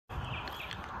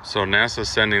So NASA's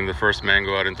sending the first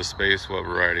mango out into space. What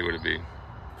variety would it be?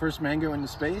 First mango into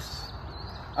space?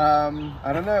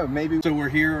 I don't know, maybe. So we're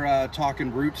here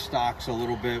talking rootstocks a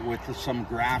little bit with some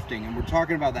grafting, and we're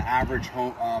talking about the average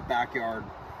home, backyard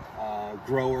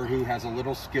grower who has a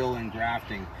little skill in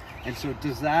grafting. And so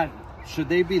should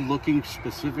they be looking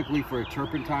specifically for a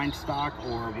turpentine stock,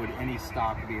 or would any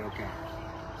stock be okay?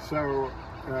 So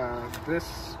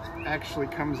this actually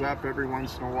comes up every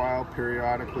once in a while,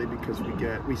 periodically, because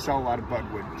we sell a lot of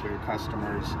budwood to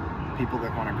customers, people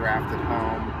that want to graft at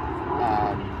home,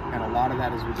 and a lot of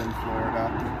that is within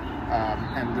Florida.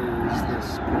 And there's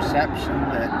this perception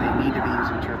that they need to be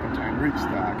using turpentine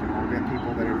rootstock, and we'll get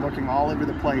people that are looking all over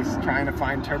the place trying to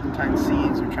find turpentine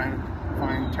seeds or trying to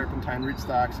find turpentine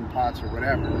rootstocks in pots or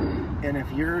whatever. And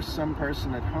if you're some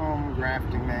person at home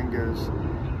grafting mangoes,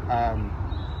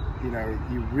 you know,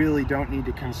 you really don't need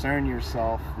to concern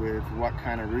yourself with what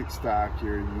kind of rootstock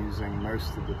you're using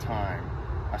most of the time,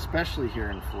 especially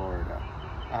here in Florida.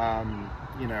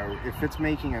 You know, if it's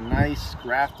making a nice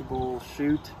graftable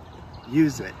shoot,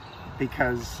 use it,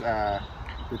 because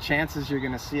the chances you're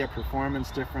going to see a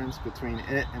performance difference between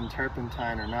it and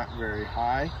turpentine are not very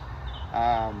high.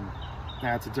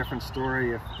 Now, it's a different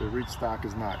story if the rootstock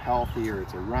is not healthy or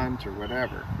it's a runt or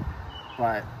whatever,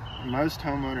 but most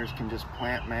homeowners can just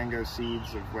plant mango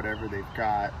seeds of whatever they've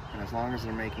got, and as long as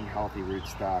they're making healthy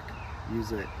rootstock,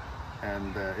 use it,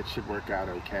 and it should work out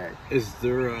okay. Is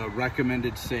there a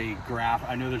recommended, say, graft?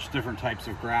 I know there's different types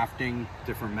of grafting,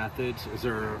 different methods. Is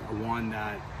there one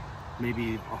that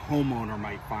maybe a homeowner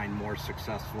might find more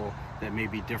successful that may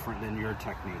be different than your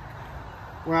technique?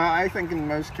 Well, I think in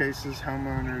most cases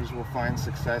homeowners will find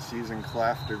success using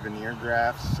cleft or veneer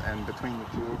grafts, and between the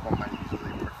two of them I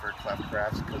usually prefer cleft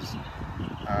grafts because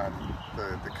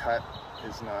the cut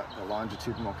is not, the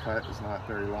longitudinal cut is not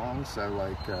very long, so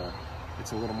like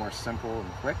it's a little more simple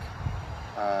and quick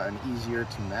and easier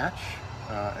to match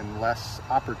and less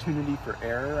opportunity for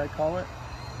error, I call it.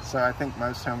 So I think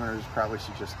most homeowners probably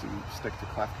should just stick to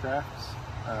cleft grafts,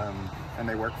 and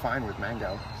they work fine with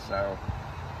mango. So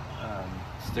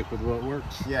stick with what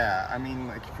works. Yeah, I mean,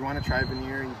 like if you want to try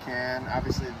veneer, you can.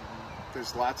 Obviously,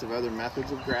 there's lots of other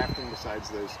methods of grafting besides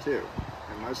those two,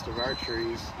 and most of our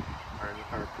trees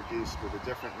are produced with a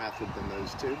different method than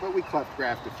those two. But we cleft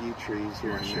graft a few trees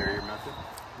here and there. Share your method?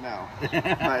 No,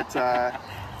 but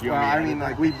well, I mean,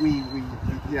 like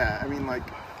yeah, I mean, like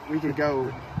we could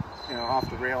go, you know, off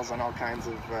the rails on all kinds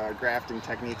of grafting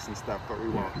techniques and stuff, but we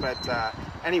won't. But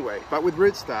anyway, but with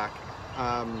rootstock,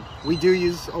 we do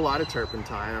use a lot of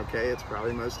turpentine, okay? It's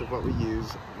probably most of what we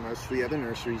use. Most of the other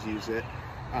nurseries use it.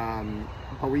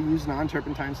 But we use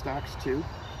non-turpentine stocks too.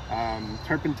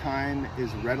 Turpentine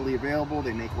is readily available.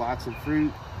 They make lots of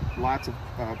fruit, lots of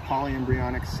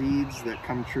polyembryonic seeds that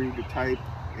come true to type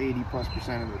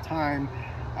 80+% of the time.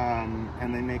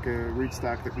 And they make a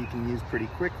rootstock that we can use pretty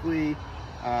quickly,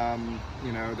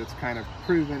 you know, that's kind of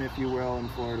proven, if you will, in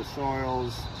Florida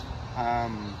soils.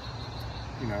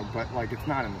 You know, but like it's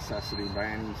not a necessity by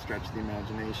any stretch of the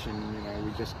imagination. You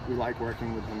know, we like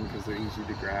working with them because they're easy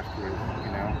to graft with,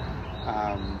 you know.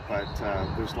 But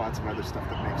there's lots of other stuff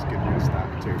that makes good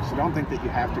rootstock too. So don't think that you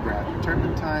have to graft your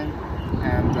turpentine.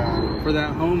 And for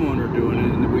that homeowner doing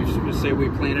it, and we say we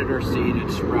planted our seed,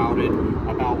 it sprouted,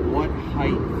 about what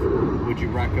height would you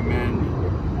recommend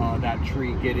that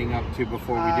tree getting up to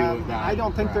before we do that? I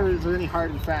don't think there's any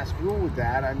hard and fast rule with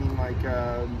that. I mean, like,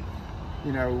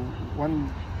 you know,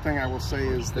 one thing I will say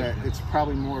is that it's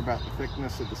probably more about the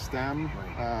thickness of the stem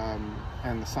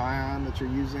and the scion that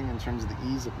you're using in terms of the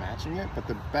ease of matching it. But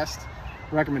the best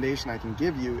recommendation I can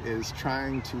give you is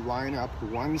trying to line up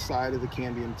one side of the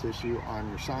cambium tissue on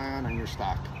your scion and your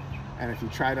stock. And if you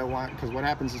try to line, because what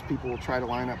happens is people will try to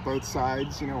line up both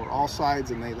sides, you know, or all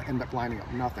sides, and they end up lining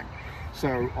up nothing.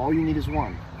 So all you need is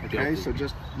one. Okay, Guilty. so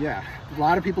just, yeah, a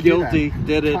lot of people Guilty. do that.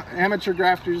 Did it. Amateur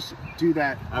grafters do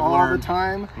that all learned. the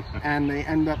time, and they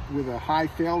end up with a high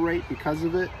fail rate because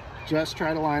of it. Just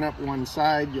try to line up one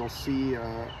side. You'll see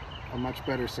a much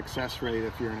better success rate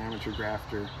if you're an amateur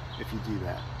grafter if you do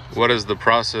that. What is the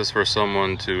process for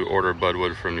someone to order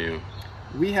budwood from you?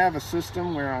 We have a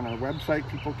system where on our website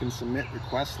people can submit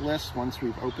request lists once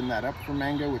we've opened that up for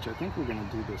mango, which I think we're going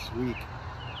to do this week.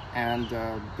 And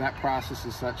that process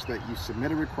is such that you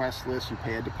submit a request list, you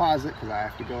pay a deposit, because I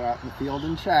have to go out in the field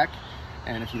and check,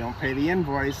 and if you don't pay the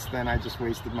invoice, then I just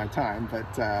wasted my time.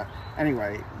 But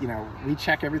anyway, you know, we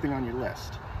check everything on your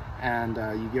list, and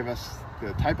you give us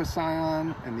the type of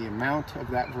scion and the amount of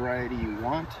that variety you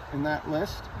want in that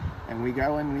list, and we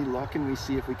go and we look and we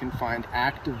see if we can find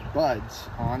active buds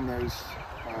on those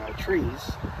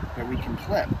trees that we can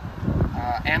clip.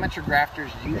 Amateur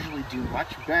grafters usually do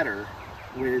much better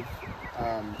with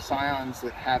scions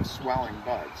that have swelling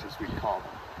buds, as we call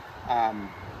them.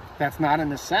 That's not a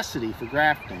necessity for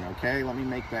grafting, okay? Let me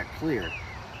make that clear.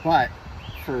 But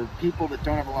for people that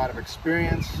don't have a lot of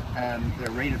experience and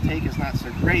their rate of take is not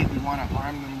so great, we want to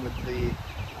arm them with the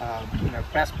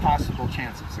best possible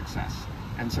chance of success.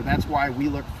 And so that's why we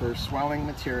look for swelling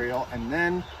material, and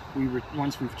then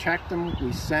once we've checked them,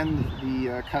 we send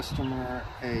the customer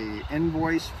a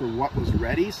invoice for what was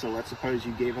ready. So let's suppose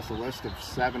you gave us a list of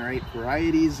 7 or 8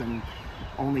 varieties and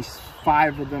only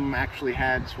 5 of them actually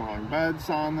had swelling buds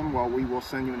on them. Well, we will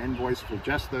send you an invoice for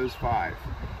just those 5.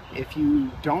 If you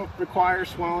don't require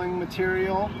swelling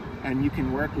material and you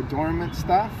can work with dormant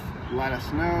stuff, let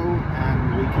us know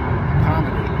and we can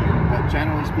accommodate you. But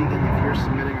generally speaking, if you're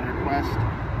submitting a request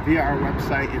via our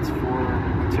website, it's for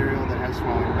material that has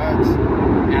swelling buds.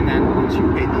 And then once you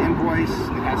pay the invoice,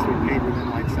 it has to be paid within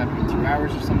like 72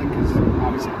 hours or something, because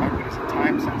obviously budwood is a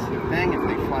time-sensitive thing. If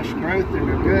they flush growth, they're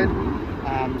no good.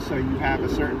 So you have a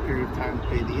certain period of time to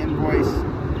pay the invoice.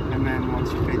 And then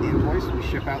once you pay the invoice, we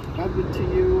ship out the budwood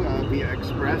to you via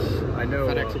Express. I know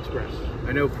FedEx Express.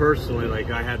 I know personally, like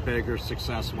I had bigger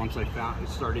success once I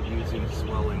started using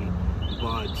swelling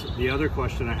buds. The other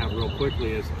question I have real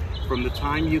quickly is, from the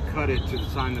time you cut it to the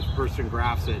time the person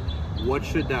grafts it, what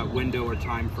should that window or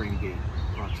time frame be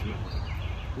approximately?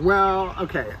 Well,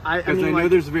 okay. I know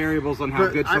there's variables on how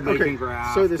good somebody can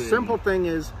graft. So the simple thing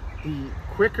is, the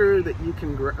quicker that you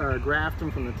can graft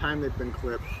them from the time they've been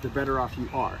clipped, the better off you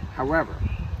are. However,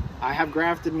 I have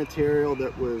grafted material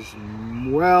that was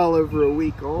well over a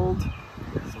week old,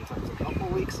 sometimes a couple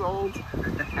weeks old,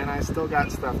 and I still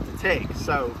got stuff to take.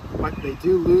 So, but they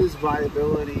do lose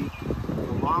viability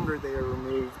the longer they are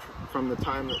removed from the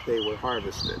time that they were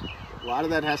harvested. A lot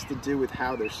of that has to do with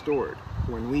how they're stored.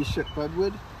 When we ship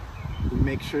budwood, we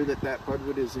make sure that that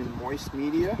budwood is in moist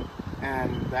media,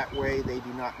 and that way they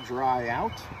do not dry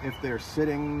out if they're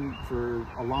sitting for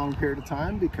a long period of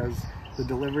time because the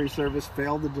delivery service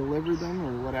failed to deliver them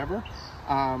or whatever.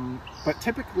 But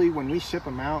typically when we ship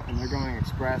them out and they're going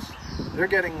express, they're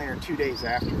getting there 2 days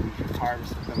after we've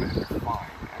harvested them, and they're fine.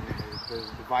 I mean,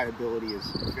 the viability is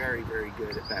very, very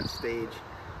good at that stage.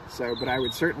 So, but I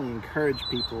would certainly encourage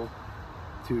people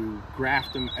to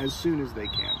graft them as soon as they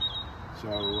can. So,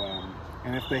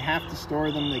 and if they have to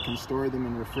store them, they can store them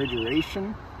in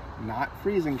refrigeration, not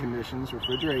freezing conditions,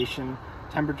 refrigeration.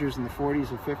 Temperatures in the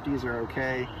 40s or 50s are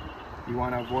okay. You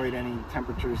want to avoid any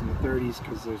temperatures in the 30s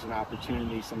because there's an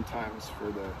opportunity sometimes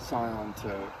for the scion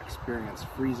to experience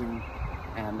freezing,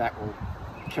 and that will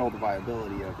kill the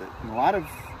viability of it. And a lot of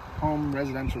home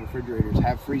residential refrigerators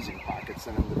have freezing pockets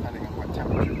in them depending on what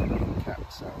temperature they're being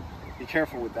kept, so be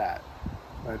careful with that.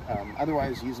 But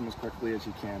otherwise, use them as quickly as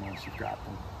you can once you've got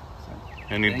them. So,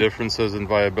 any differences in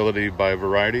viability by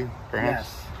variety,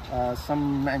 perhaps? Yes,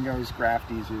 some mangoes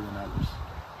graft easier than others.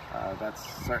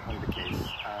 That's certainly the case.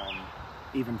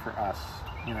 Even for us,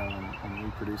 you know, when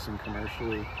reproducing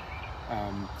commercially.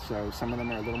 So some of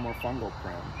them are a little more fungal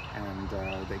prone, and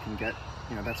they can get,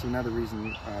 you know, that's another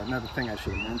reason, another thing I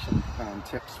should have mentioned,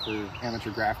 tips for amateur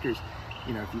grafters.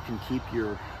 You know, if you can keep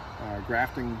your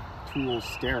grafting tools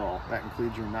sterile, that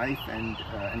includes your knife and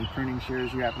any pruning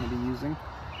shears you happen to be using,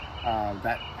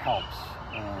 that helps.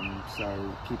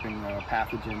 So keeping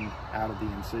pathogen out of the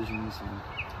incisions. And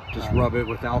just rub it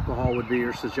with alcohol would be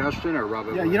your suggestion, or rub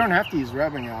it with... you don't have to use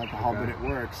rubbing alcohol, okay, but it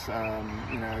works.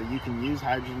 You know, you can use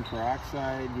hydrogen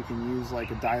peroxide, you can use like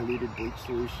a diluted bleach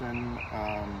solution,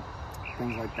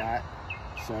 things like that.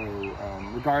 So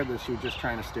regardless, you're just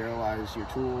trying to sterilize your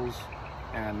tools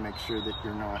and make sure that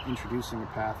you're not introducing a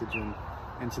pathogen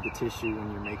into the tissue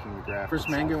when you're making the graft. First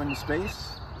mango into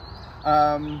space?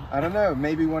 I don't know,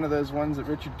 maybe one of those ones that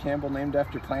Richard Campbell named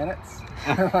after planets.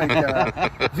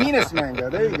 Like Venus mango,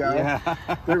 there you go. Yeah.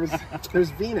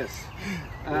 There's Venus.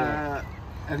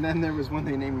 And then there was one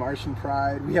they named Martian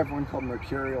Pride. We have one called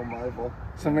Mercurial Marvel,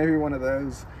 so maybe one of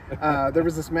those. There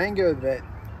was this mango that,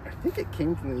 I think it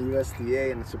came from the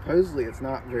USDA, and supposedly it's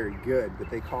not very good, but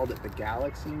they called it the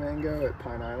Galaxy Mango at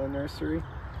Pine Island Nursery.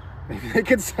 Maybe they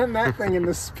could send that thing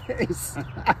into space.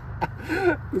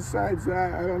 Besides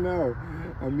that, I don't know.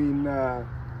 I mean,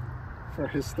 for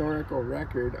historical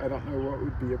record, I don't know what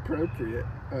would be appropriate.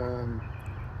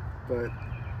 But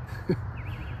I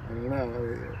don't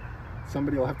know.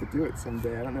 Somebody will have to do it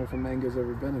someday. I don't know if a mango's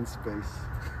ever been in space.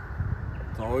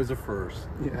 It's always a first.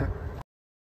 Yeah.